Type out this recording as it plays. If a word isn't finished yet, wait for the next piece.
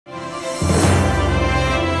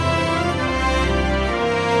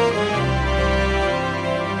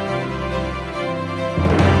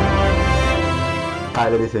Hi,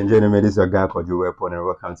 ladies and gentlemen, this is your guy called Joe Weapon, and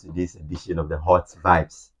welcome to this edition of the Hot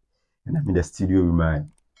Vibes. And I'm in the studio with my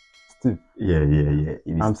Steve. Yeah.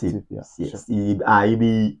 I'm Steve. Yeah. Yes. Sure. Steve.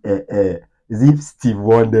 Is it Steve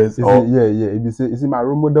Wonders? Is it my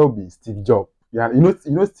role model be Steve Jobs? Yeah, you know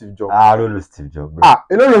Steve Jobs. I don't know Steve Jobs, bro.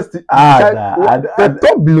 You don't know Steve. The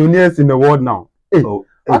top billionaires in the world now.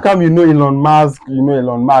 How come you know Elon Musk? You know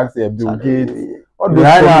Elon Musk, Bill Gates.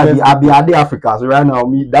 Right now, I be Africa. So right now,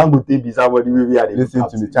 me Dangote be somebody we are. Listen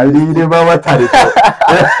to me, Charlie. You never want to.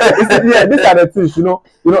 Yeah, these are the things. You know.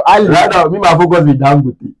 Right now, me my focus be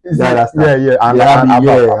Dangote.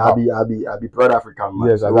 I be proud African man.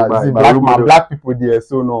 Yes, so my black people there.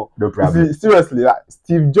 So no problem. See, seriously, like,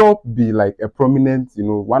 Steve Jobs be like a prominent,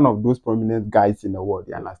 one of those prominent guys in the world.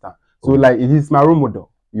 You understand? So like, he's my role model.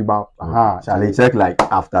 Charlie, check like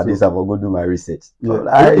after this, I will go do my research.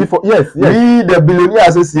 Yeah. Yes. We the Billionaire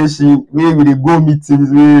Association, we will go meetings.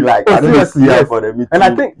 We like I don't see for the meeting. And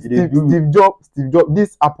I think Steve Jobs,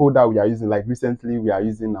 this Apple that we are using, like recently we are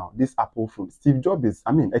using now, this Apple phone. Steve Jobs is,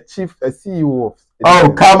 a CEO of. Oh,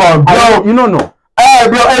 come on, bro! You don't know.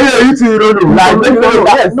 Bro, you two don't know. Like,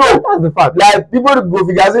 yes, that's the fact. Like, people go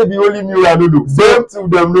figure say the only me I don't know. Same to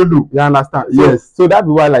them don't know. You understand? Yes. So that's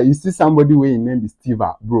why, like, you see somebody where his name is Steve,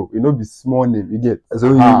 bro. You know, be small name. You get. So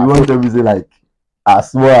you want them to say like,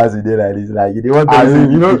 as small as you did like this, like you want them to say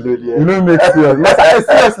you know, make serious. Yes,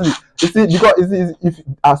 seriously. You see, because if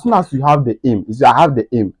as soon as you have the aim,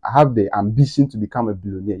 I have the ambition to become a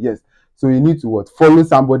billionaire. Yes. So you need to follow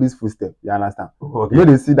somebody's footsteps. You understand? Okay. You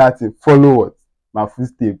know, they see that thing. Follow what? My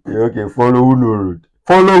footstep. Okay, follow who know road.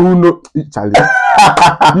 Follow who know Charlie.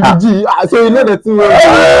 BBG. So you know the thing.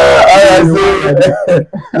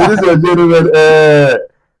 Ladies and gentlemen,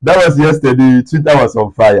 that was yesterday. Twitter was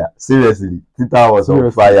on fire. Seriously, Twitter was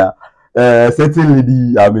on fire. Certain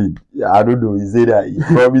lady, I mean, I don't know. He said that he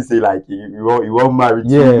probably say like he won't marry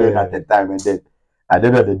two men at the time, and then at the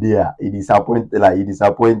end of the day, he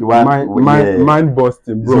disappointed one. Mind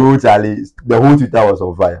busting, bro. So Charlie, the whole Twitter was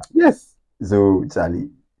on fire. Yes. So Charlie.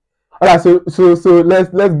 Alright, so let's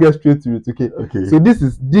get straight to it, Okay. So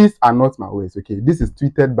these are not my words, okay. This is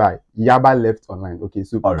tweeted by Yaba Left Online, okay.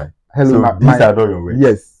 So alright. Hello, so these are not your words.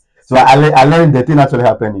 Yes. So I learned the thing actually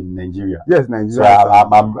happened in Nigeria. Yes, Nigeria.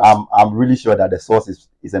 So I'm really sure that the source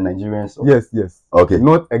is a Nigerian source. Yes. Okay.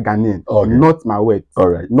 Not a Ghanaian. Okay. Not my words.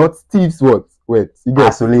 Alright. Not Steve's words.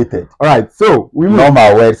 Isolated. Alright, so we not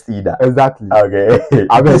my words either. Exactly. Okay.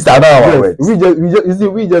 These are not our words.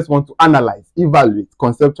 We just want to analyze, evaluate,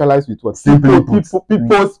 conceptualize with what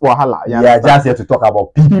people's wahala. Yeah, just here to talk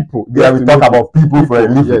about people. Yeah, we talk about people for a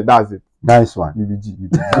living. Yeah, that's it. Nice one.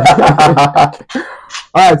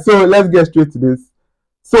 Alright, so let's get straight to this.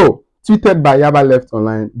 So, tweeted by Yaba Left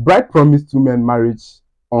Online, bride promised two men marriage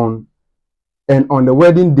on the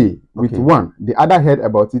wedding day with one, the other heard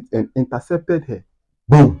about it and intercepted her.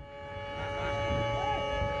 Boom.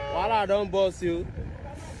 Wahala don't boss you.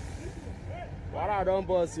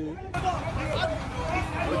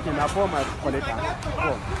 Okay, now for my collector.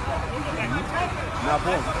 Now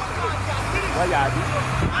for. What you do?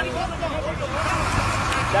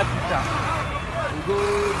 That picture. You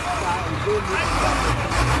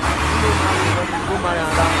go marry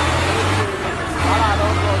another. Wahala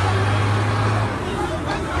don't boss you.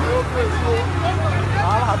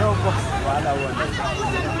 Wahala don't boss.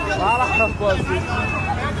 Wahala don't boss you.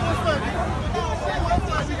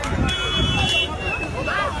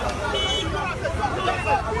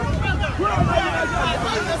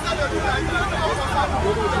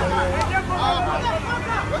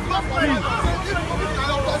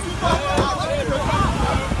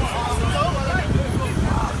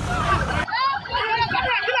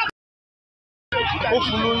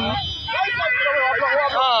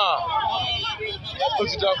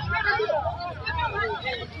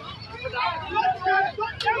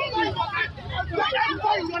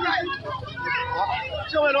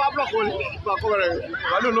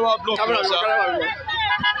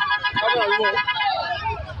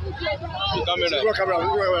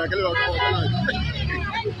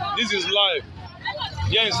 This is live.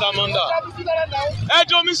 Here in Samanda.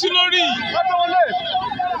 Ejo missionary.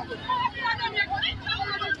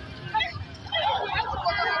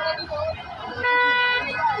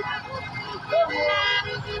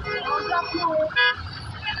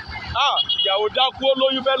 Ìyàwó dákú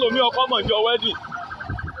olóyún fẹ́ lomi ọkọ mọ̀ ní wedding.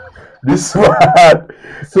 This one,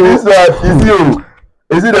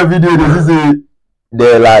 is it a video? This is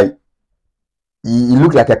they're like, it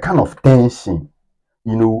looked like a kind of tension,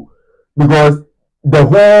 because the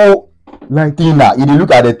whole thing now, if you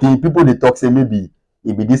look at the thing, people they talk say maybe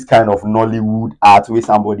it be this kind of Nollywood art where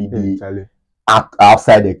somebody did.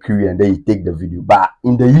 outside the crew and then you take the video. But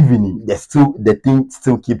in the evening, the thing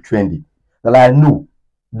still keep trending. They're like, no,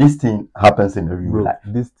 this thing happens in the real life.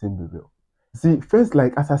 This thing be real. See, first,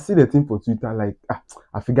 like, as I see the thing for Twitter, like,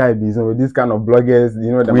 I figure it be some of these kind of bloggers,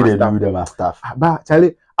 you know, them stuff. But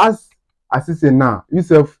Charlie, as you say now,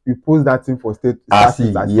 yourself, you post that thing for state. I see,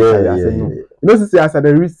 yeah. You know, to say as I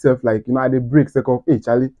reach self, like, you know, at the break, second, hey,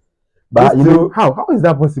 Charlie. But you know, how is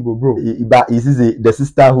that possible, bro? But is the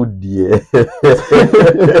sisterhood there?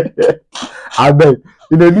 I bet.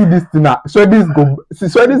 You know, do this thing now. Show this go. No,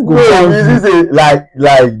 this is like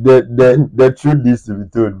the truth needs to be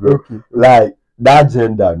told, bro. Okay. Like that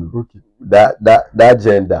gender, no. Okay. That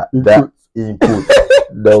gender, that input,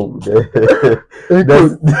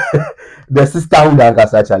 the sisterhood and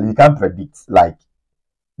actually you can't predict. Like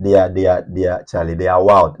they are Charlie, they are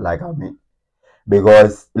wild. Like I mean,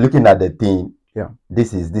 because looking at the thing. Yeah,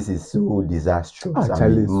 this is so disastrous.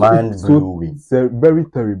 Actually, mind blowing. So very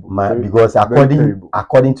terrible. Because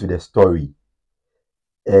according to the story,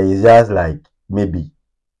 it's just like maybe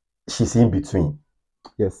she's in between.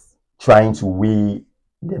 Yes, trying to weigh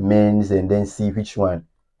the men's and then see which one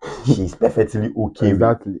she's perfectly okay.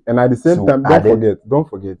 Exactly, with. And at the same time, don't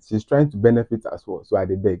forget, she's trying to benefit as well. So at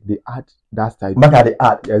the back, they add that side. Look at the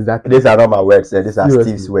add. Exactly. These are not my words. These are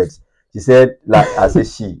Steve's words. She said, like, I said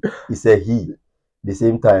she. He said he. The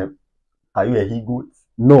same time, are you a he goat?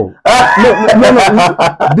 No. no.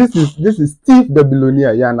 This is Steve the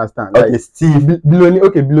billionaire. You understand? Okay, like, Steve billionaire.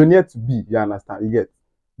 Okay, billionaire to be. You understand? You get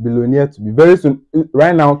billionaire to be. Very soon.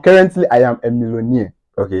 Right now, currently, I am a millionaire.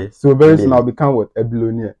 Okay. So very soon, I'll become what? A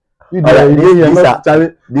billionaire. These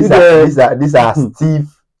are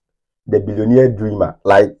Steve the billionaire dreamer.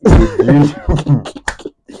 Like.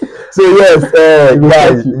 So yes,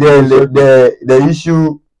 guys, the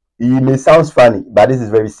issue. It may sound funny, but this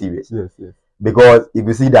is very serious. Yes. Because if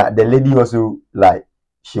you see that the lady also, like,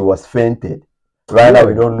 she was fainted. Right now,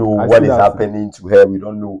 we don't know what is happening to her. We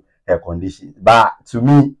don't know her condition. But to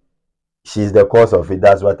me, she's the cause of it.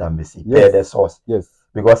 That's what I'm missing. Yes. The source. Yes.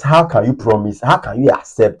 Because how can you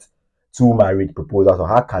accept two marriage proposals, or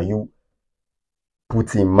how can you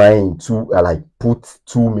put in mind put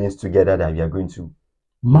two men together that we are going to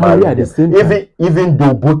marry at the same time? Even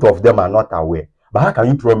though both of them are not aware. But how can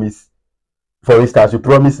you promise? For instance, you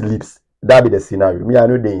promise lips. That be the scenario. Me, I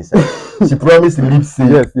know the inside. She promised lips.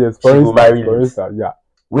 Yes. For instance, yeah.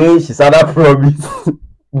 When she said that promise,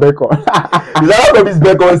 Bacon. She said that promise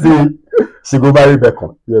Bacon say she go marry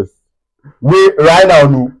Bacon. Yes. We right now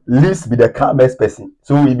no lips be the calmest person.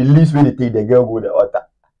 So it be lips when they take the girl go the altar.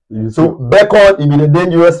 So Bacon, he be the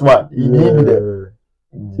dangerous one. He be the.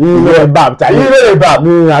 He know a bab. I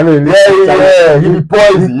know. Yeah. He be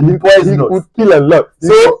poison. He could kill a lot.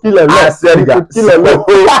 So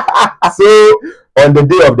on the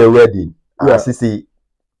day of the wedding, see,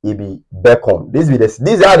 he be Bacon. These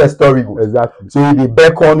are the story goes. Exactly. So he be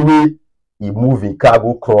Bacon way he move in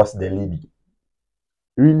cargo cross the lady.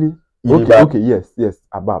 Really? Okay. Yes.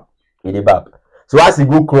 Abab. In the bab. So as he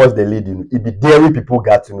go cross the lady, it be there where people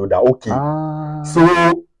got to know that okay.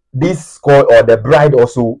 So this call or the bride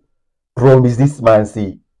also promised this man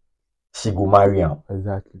say she go marry him.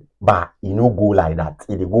 Exactly. But you no go like that.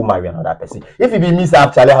 If they go marry another person. If it be me,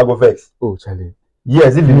 Charlie, I go vex. Oh, Charlie.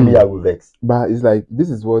 Yes, if it be me, I go vex. But it's like this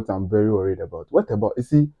is what I'm very worried about. What about you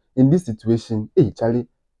see in this situation? Hey, Charlie,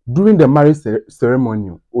 during the marriage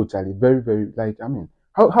ceremony. Oh, Charlie, very, very like I mean,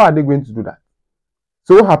 how are they going to do that?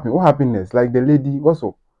 So what happened? What happened next? Like the lady, what's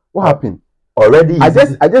up? What happened? Already, I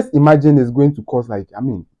just imagine it's going to cause like I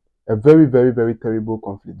mean. A very, very, very terrible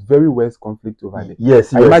conflict. Very worst conflict over there.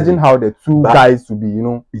 Yes. I imagine how the two guys to be, you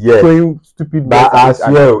know, throwing stupid. But I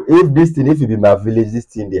swear, if it be my village, this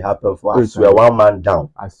thing they happen for. I swear, one man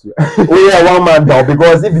down. I swear. Oh yeah, one man down.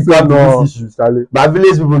 Because if it's not this issue, Charlie. My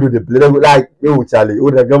village people do the play. They go like, yo, Charlie,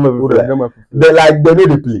 the government people. They know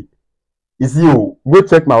the play. You see, go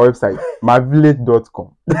check my website,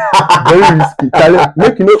 myvillage.com. Very risky. Charlie,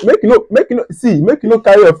 make you know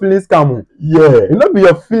carry your feelings come. Yeah. You know be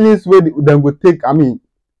your feelings where them go take. I mean,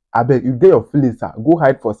 I beg you get your feelings, go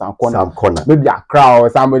hide for some corner. Maybe a crowd or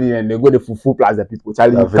somebody and they go the fufu plaza people.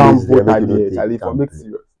 Charlie, you can't vote here. Charlie, for make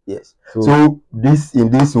serious. Yes. So in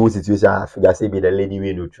this whole situation, I figure say be the lady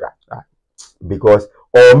we no try. Because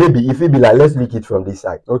or maybe if it be like let's look it from this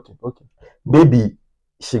side. Okay. Maybe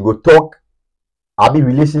she go talk. Abi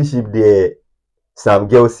relationship there, some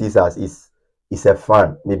girl sees as is a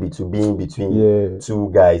fun. Maybe to be in between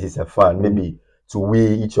two guys is a fun. Maybe to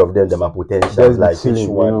weigh each of them are potentials. Like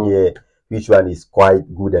which one is quite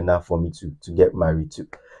good enough for me to get married to.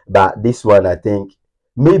 But this one, I think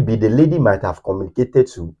maybe the lady might have communicated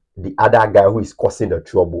to the other guy who is causing the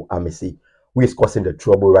trouble. I may say, who is causing the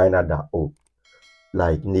trouble right now that, oh,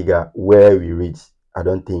 like, nigga, where we reach, I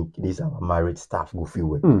don't think this our married staff go feel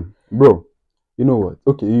well. Bro, you know what?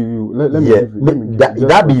 Okay, let me yeah, give you, let me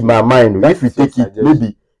that be my mind. If you take it,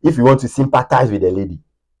 maybe if you want to sympathize with the lady.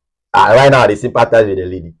 Right now, they sympathize with the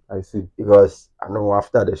lady. I see. Because I know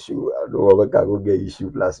after the show, I know I can go get issue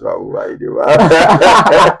plus but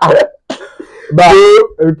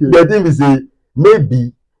okay. The thing is,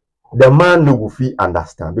 maybe the man no will feel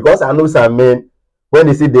understand. Because I know some men, when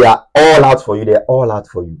they say they are all out for you, they are all out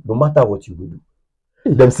for you. No matter what you will do.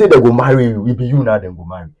 Them say they go marry you, it be you now them go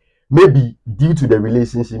marry. Maybe due to the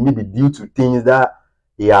relationship, maybe due to things that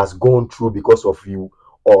he has gone through because of you,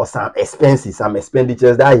 or some expenses, some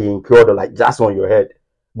expenditures that he incurred, or like just on your head,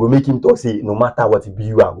 go make him talk say, no matter what, it be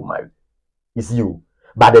you are go marry. It's you.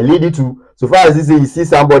 But the lady too, so far as he say, he see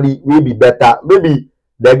somebody maybe better, maybe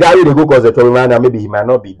the guy who they go cause the trouble right now, maybe he might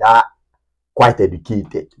not be that quite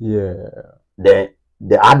educated. Yeah. Then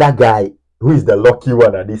the other guy, who is the lucky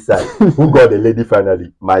one at this side, who got the lady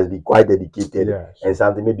finally, must be quite educated, and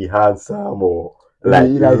something maybe handsome or like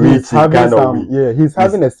rich kind of way. Yeah, he's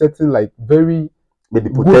having a certain like very maybe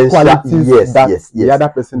potential. Yes. The other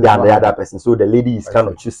person. The other person. So the lady is kind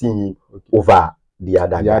of choosing him over the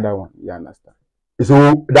other guy. The other one, you understand?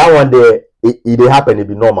 So that one there, it happen, it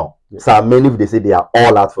be normal. Yeah. So many if they say they are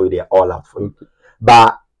all out for you, they are all out for you.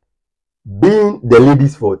 But being the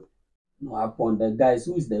lady's fault. No, upon the guys,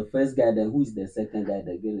 who is the first guy, then who is the second guy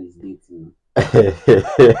the girl is dating?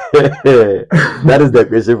 That is the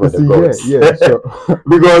question for the gods. Yeah, sure.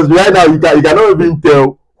 Because right now you cannot even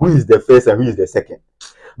tell who is the first and who is the second.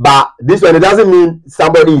 But this one, it doesn't mean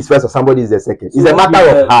somebody is first or somebody is the second. It's a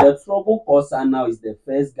matter of heart. The trouble causer now is the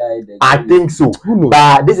first guy. I think so.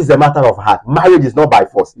 But this is a matter of heart. Marriage is not by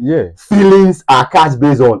force. Yeah. Feelings are cast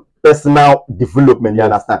based on personal development. You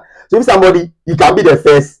understand? So if somebody, you can be the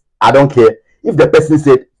first, I don't care. If the person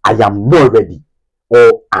said, I am not ready,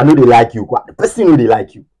 or I know they like you, the person know they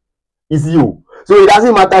like you. It's you. So it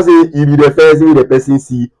doesn't matter say if you the first, if the person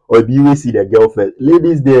see, or if you see the girl first.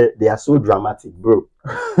 Ladies, they are so dramatic, bro.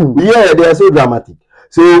 Yeah, they are so dramatic.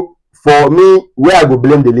 So for me, where I go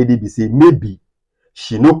blame the lady be say maybe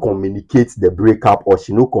she no communicates the breakup, or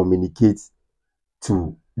she no communicates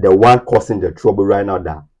to the one causing the trouble right now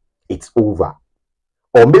that it's over.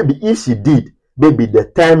 Or maybe if she did, maybe the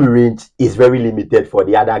time range is very limited for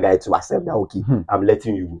the other guy to accept that, okay, I'm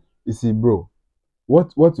letting you go. You see, bro,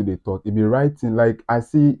 what do they talk? It be writing like, I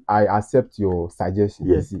accept your suggestion.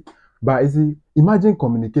 Yes. You see. But you see, imagine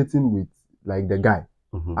communicating with like the guy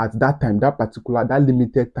at that time, that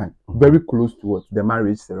limited time, very close to the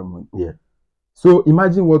marriage ceremony. Yeah. So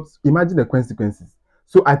imagine the consequences.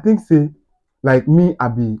 So I think say, like me, I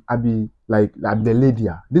be the lady.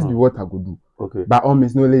 This be what I could do. Okay. But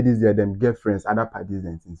almost no ladies there, them get friends, other parties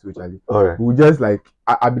and things. Socially. All right. We just like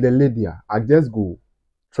I be the lady. I just go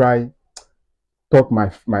try talk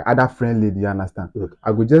my other friend lady. You understand? Okay.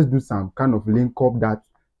 I go just do some kind of link up that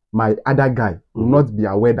my other guy will not be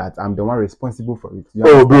aware that I'm the one responsible for it.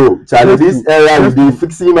 Oh, bro, Charlie, this era with the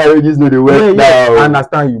fixing marriages, no, they work now. I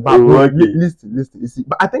understand you, but listen. You see,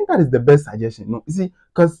 but I think that is the best suggestion. No, you see,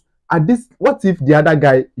 because at this, what if the other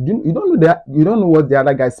guy, you don't know what the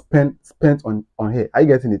other guy spent on her? Are you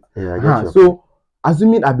getting it? Yeah, I get you. So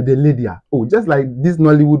assuming I be the lady, just like these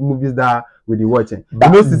Nollywood movies that we be watching.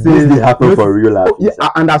 But this happen for real life. Yeah,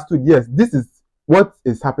 I understood. Yes, this is what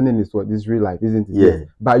is happening is what is real life, isn't it? Yeah. Yes.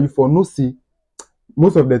 But you for no see,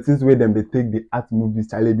 most of the things where them they take the art movies,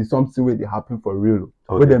 Charlie, be something where they happen for real.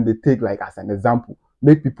 Okay. Where them they take like as an example,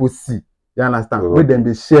 make people see. You understand? Where them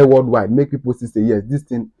they share worldwide, make people see say yes, this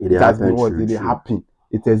thing it has been what it happen,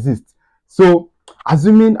 it exists. So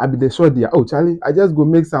assuming I be the short there, oh Charlie, I just go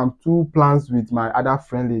make some 2 plans with my other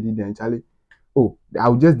friend lady. Then Charlie, oh,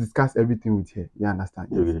 I'll just discuss everything with her. You understand?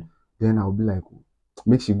 Okay. Yes. Then I'll be like, oh,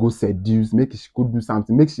 make she go seduce, make she could do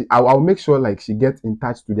something, I'll make sure like she gets in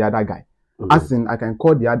touch to the other guy. Okay. As in I can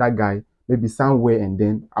call the other guy maybe somewhere, and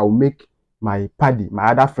then I'll make my paddy, my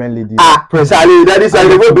other friend lady. Charlie, that is why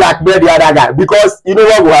they go blackmail the other guy, because you know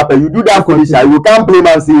what will happen. You do that condition, you can't blame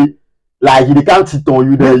and say like he can't cheat on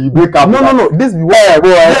you. Then you break up. No. This be what.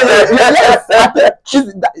 Yes.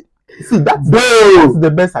 See, that's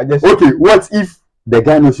the best suggestion. Okay, what if the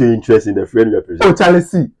guy no show interest in the friend represent? Oh, Charlie,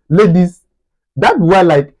 see, ladies, that's why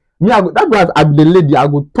like me, that's why I'm the lady. I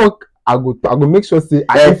go make sure say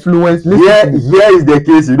I influence. Here is the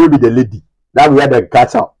case. You don't be the lady. That we had the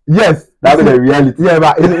catch up. Yes, that be the reality. Yeah,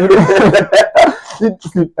 but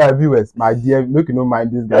Viewers, my dear, make you no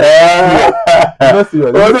mind this guy. No,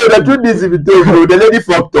 serious. Oh no, the truth is, if you told bro, the lady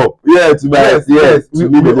fucked up. Yeah, to yes. We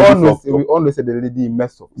all know say the lady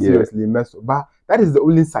messed up. Seriously messed up. But that is the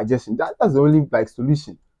only suggestion. That's the only like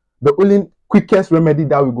solution. The only quickest remedy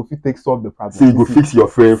that we go fit take solve the problem. So you go fix your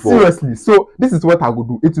friend for. Seriously. So this is what I would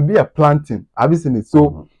do. It will be a planting. Have you seen it?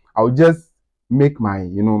 So I'll just make my,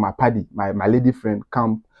 my paddy, my lady friend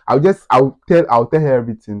come. I'll tell her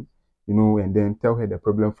everything, and then tell her the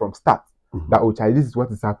problem from start. That child, this is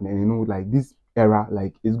what is happening. Like this era,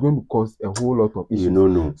 like it's going to cause a whole lot of issues.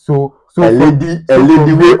 No. So a lady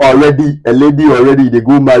already they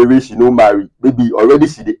go marry, she no marry. Maybe already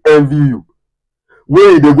she they envy you.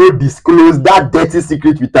 Where they go disclose that dirty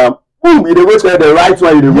secret with them. Boom, they go try the right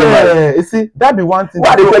one. Yeah, you see, that be one thing.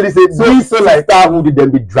 What they tell you say, so like that would then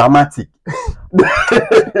be dramatic.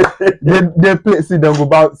 they play, see them go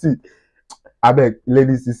about, see. I beg,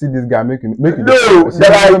 ladies, you see this guy making no,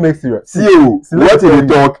 that don't make serious. See what they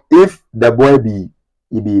talk if the boy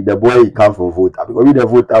the boy he come from vote. Because we the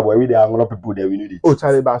voter boy, we the Angola people there we need it. Oh,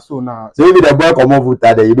 Charlie, but so now. So if the boy come on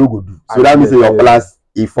voter there, you don't go do. So that means your class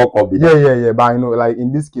he fuck up. Yeah. But like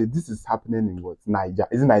in this case, this is happening in what? Niger.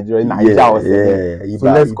 Is it Nigeria? Niger or something? Yeah. So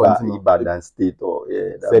let's continue. Ibadan State or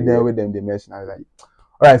So then with them they mention. I was like,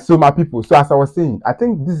 all right. So my people. So as I was saying, I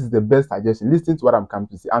think this is the best suggestion. Listen to what I'm coming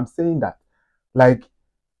to say. I'm saying that, like,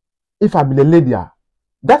 if I be the lady,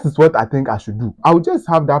 that is what I think I should do. I'll just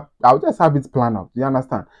have it planned out. You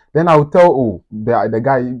understand? Then I'll tell the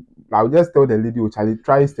guy. I'll just tell the lady, Charlie,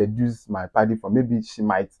 try to seduce my party for maybe she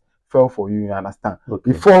might fell for you. You understand?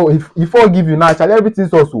 Okay. Before give you now, Charlie,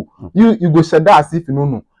 everything's also you go share that as if you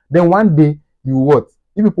know. Then one day you what?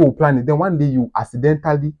 If people will plan it, then one day you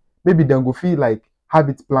accidentally maybe then go feel like have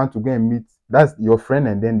it planned to go and meet. That's your friend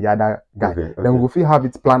and then the other guy. Okay. Then go feel have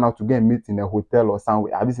it planned out to go and meet in a hotel or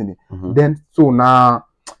somewhere. Have you seen it? Then so now.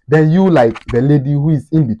 Then you like the lady who is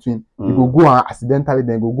in between, you go and accidentally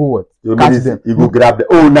then go what? Catch them. You go grab them.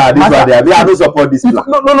 Oh nah, this one there. I don't support this plan.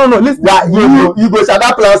 No. Listen, you go shall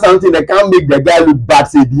that plan something that can't make the guy look bad.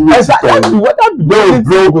 Say what that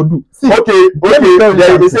bro go do. See, okay.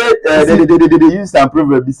 They say they use some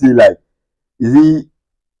proverb. They say like, is he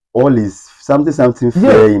all is something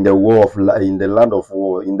fair in the war of in the land of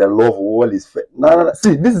war, in the law of war is fair. No.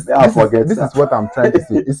 See, this is what I'm trying to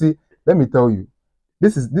say. You see, let me tell you.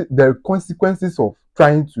 This is the consequences of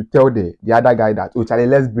trying to tell the other guy that, oh, Charlie,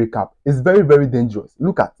 let's break up. It's very, very dangerous.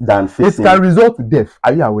 Look at it can result to death.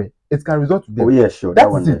 Are you aware? It can result to death. Oh, yeah, sure.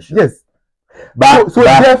 That's it. Sure. Yes. But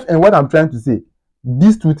death and what I'm trying to say,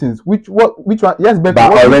 these two things, which one? Yes, but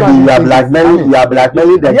already you are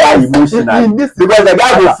blackmailing the guy emotionally. Because the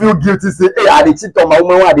guy will feel guilty, say, hey, I did cheat on my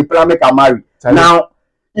woman, I did plan make her marry. Now,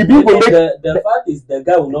 if you go make the fact is the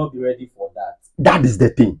guy will not be ready for that. That is the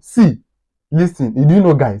thing. See. Listen, you do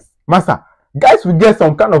know, guys. Master, guys will get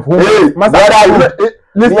some kind of home. Hey, Master,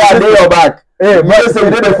 listen, your back. Hey, you say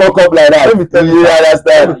you didn't fuck up like that. Let me tell you,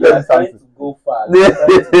 understand. You are trying to go far.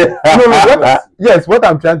 Yes, what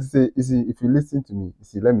I'm trying to say is, if you listen to me,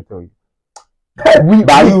 let me tell you.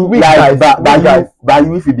 By you,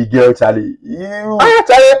 if you be girl, Charlie, you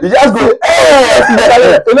just go.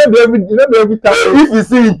 You know every time. If you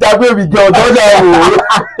see it, tap every girl,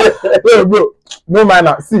 don't bro. No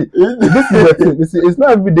manner. See, this is the thing. You see, it's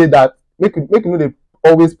not every day that make you know they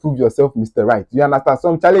always prove yourself Mr. Right. You understand?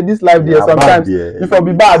 Some Charlie, this life there sometimes if you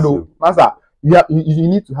be bad though, master, you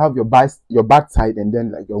need to have your back side and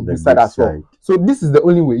then like your good side as well. So this is the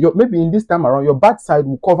only way. Maybe in this time around, your back side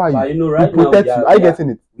will cover you. But you know, right will protect you. Are you getting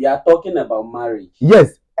it? We are talking about marriage.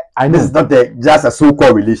 Yes. I know. This is not just a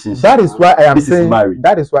so-called relationship. That is why I am saying. Marriage.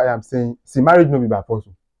 That is why I am saying. See, marriage no be by force.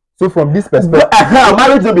 So from this perspective,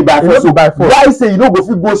 marriage will be by force. Why say you don't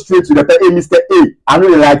go straight to the hey, Mr. A? I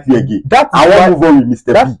know they like you again. I want to move on with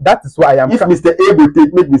Mr. B. That is why I am. If Mr. A will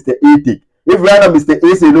take, make Mr. A take. If right now Mr.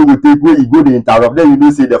 A say no will take, where you go to interrupt, then you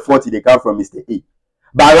know say the 40 they come from Mr. A.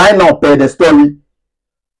 But right now, per the story,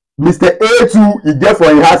 Mr. A too, he get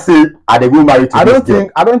for a heart say, I they go marry to I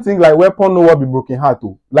don't think like weapon no will be broken heart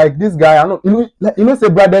too. Like this guy, I know you know say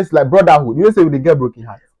brothers like brotherhood. You know say they get broken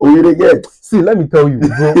heart. Oh, you get. See, let me tell you,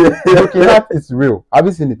 bro. Broken heart is real. Have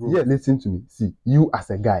you seen it? Yeah, listen to me. See, you as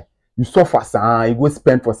a guy, you suffer, you go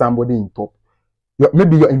spend for somebody in top.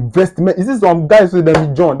 Maybe your investment is this some guys with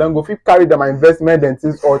them John then go fit carry them investment and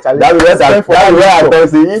things or challenge. That's where I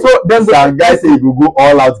say. So then some guys say you go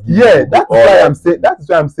all out. Yeah, that's why I'm saying. That is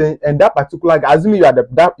why I'm saying. And that particular guy, assuming you are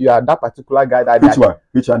that particular guy that.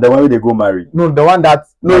 Which one? The one where they go marry? No, the one that.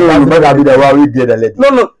 No, that be the one we get the lady.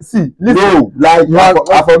 No. See, listen. No, like I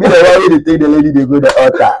forget the one where they take the lady, they go the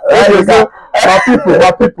altar. Okay, so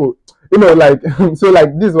my people. You know, like so,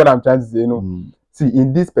 like this is what I'm trying to say. You know. see,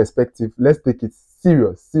 in this perspective, let's take it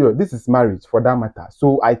serious. This is marriage for that matter.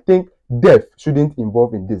 So I think death shouldn't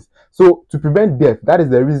involve in this. So to prevent death, that is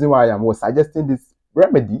the reason why I was suggesting this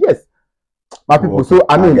remedy. Yes, my people. Okay. So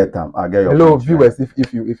I mean, I get your hello point, viewers,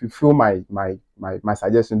 if you feel my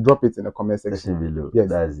suggestion, drop it in the comment section. below. Yes,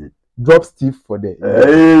 That's it. drop Steve for the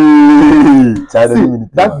Hey,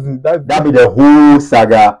 that be the whole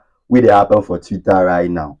saga where they happen for Twitter right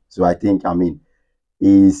now. So I think, I mean,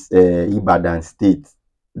 is Ibadan state,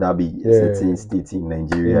 that be a certain state in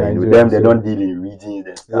Nigeria. You know, them they don't deal in regions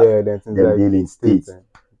and stuff. Yeah, they deal in states.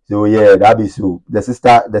 So yeah, that be so. The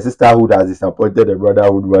sisterhood has disappointed the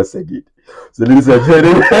brotherhood once again. So ladies and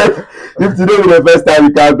gentlemen, if today is the first time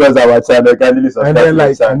you come across our channel, kindly subscribe to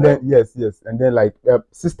the channel. And then yes, and then like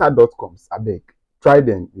sister.coms, I beg. Try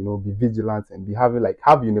them, you know, be vigilant and be having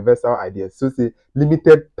have universal ideas. So say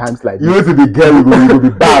limited times like you want to be girl, you will be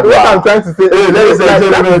bad. What I'm trying to say, hey, ladies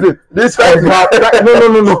and gentlemen, this try to have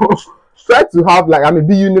no. Try to have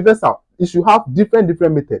be universal. You should have different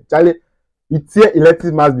methods. Charlie, you tear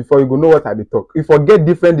elective maths before you go know what I be talk. You forget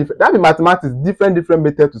different that be mathematics, different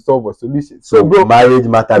methods to solve a solution. So bro, marriage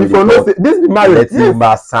matter. If you know this be marriage, elective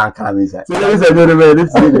maths coming inside. So ladies and gentlemen,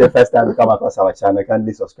 if this is the first time you come across our channel,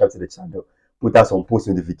 kindly subscribe to the channel. Put us on post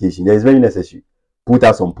notification. That is very necessary. Put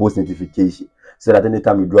us on post notification so that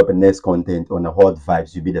anytime we drop a next content on the hot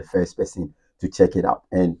vibes, you'll be the first person to check it out.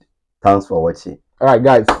 And thanks for watching. All right,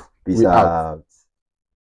 guys. Peace out.